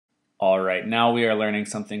Alright, now we are learning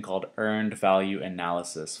something called earned value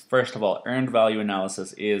analysis. First of all, earned value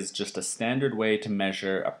analysis is just a standard way to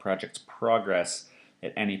measure a project's progress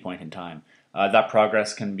at any point in time. That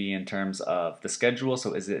progress can be in terms of the schedule,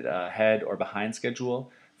 so is it ahead or behind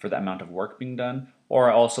schedule for the amount of work being done, or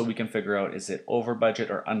also we can figure out is it over budget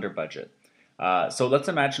or under budget. So let's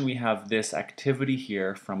imagine we have this activity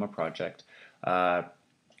here from a project.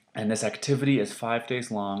 And this activity is 5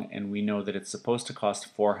 days long, and we know that it's supposed to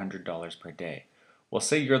cost $400 per day. Well,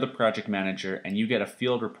 say you're the project manager and you get a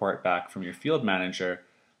field report back from your field manager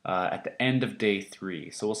at the end of day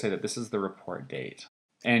 3. So we'll say that this is the report date.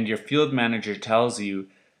 And your field manager tells you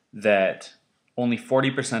that only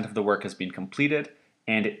 40% of the work has been completed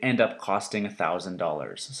and it ended up costing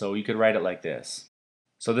 $1,000. So you could write it like this.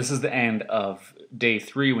 So this is the end of day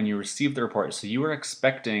 3 when you received the report. So you were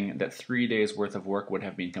expecting that 3 days worth of work would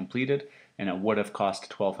have been completed and it would have cost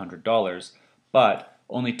 $1,200, but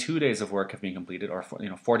only 2 days of work have been completed, or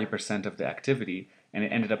 40% of the activity, and it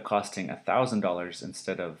ended up costing $1,000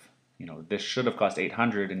 instead of, this should have cost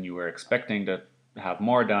 $800 and you were expecting to have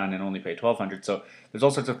more done and only pay $1,200. So there's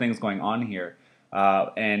all sorts of things going on here.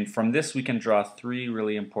 And from this we can draw 3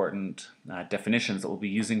 really important definitions that we'll be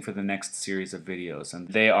using for the next series of videos, and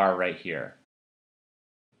they are right here.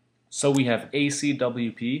 So we have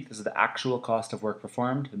ACWP, this is the actual cost of work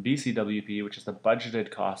performed, BCWP, which is the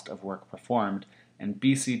budgeted cost of work performed, and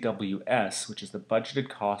BCWS, which is the budgeted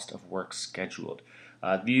cost of work scheduled.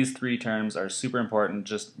 These 3 terms are super important.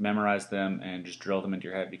 Just memorize them and just drill them into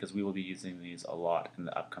your head because we will be using these a lot in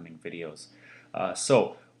the upcoming videos.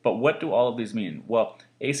 But what do all of these mean? Well,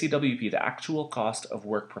 ACWP, the actual cost of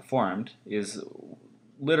work performed, is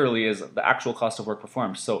the actual cost of work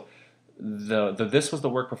performed. So this was the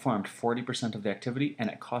work performed, 40% of the activity, and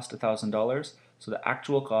it cost $1,000. So the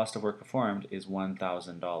actual cost of work performed is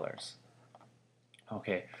 $1,000.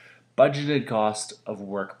 Okay, budgeted cost of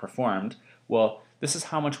work performed. Well, this is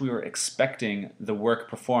how much we were expecting the work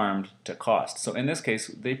performed to cost. So in this case,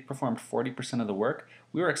 they performed 40% of the work.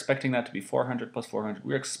 We were expecting that to be 400 plus 400.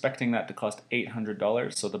 We were expecting that to cost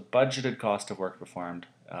 $800. So the budgeted cost of work performed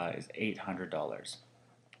is $800.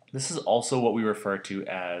 This is also what we refer to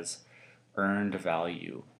as earned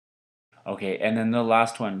value. Okay, and then the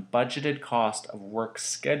last one, budgeted cost of work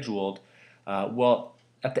scheduled. Well,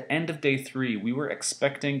 at the end of day 3, we were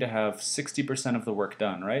expecting to have 60% of the work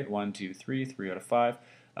done, right? 1, 2, 3, 3 out of 5.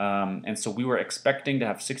 And so we were expecting to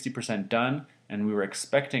have 60% done, and we were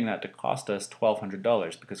expecting that to cost us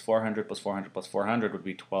 $1,200 because 400 plus 400 plus 400 would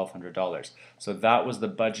be $1,200. So that was the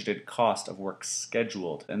budgeted cost of work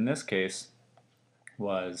scheduled. In this case,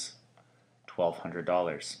 was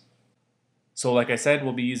 $1,200. So like I said,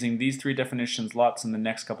 we'll be using these 3 definitions lots in the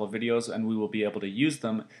next couple of videos, and we will be able to use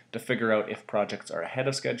them to figure out if projects are ahead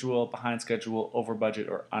of schedule, behind schedule, over budget,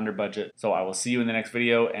 or under budget. So I will see you in the next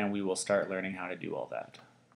video, and we will start learning how to do all that.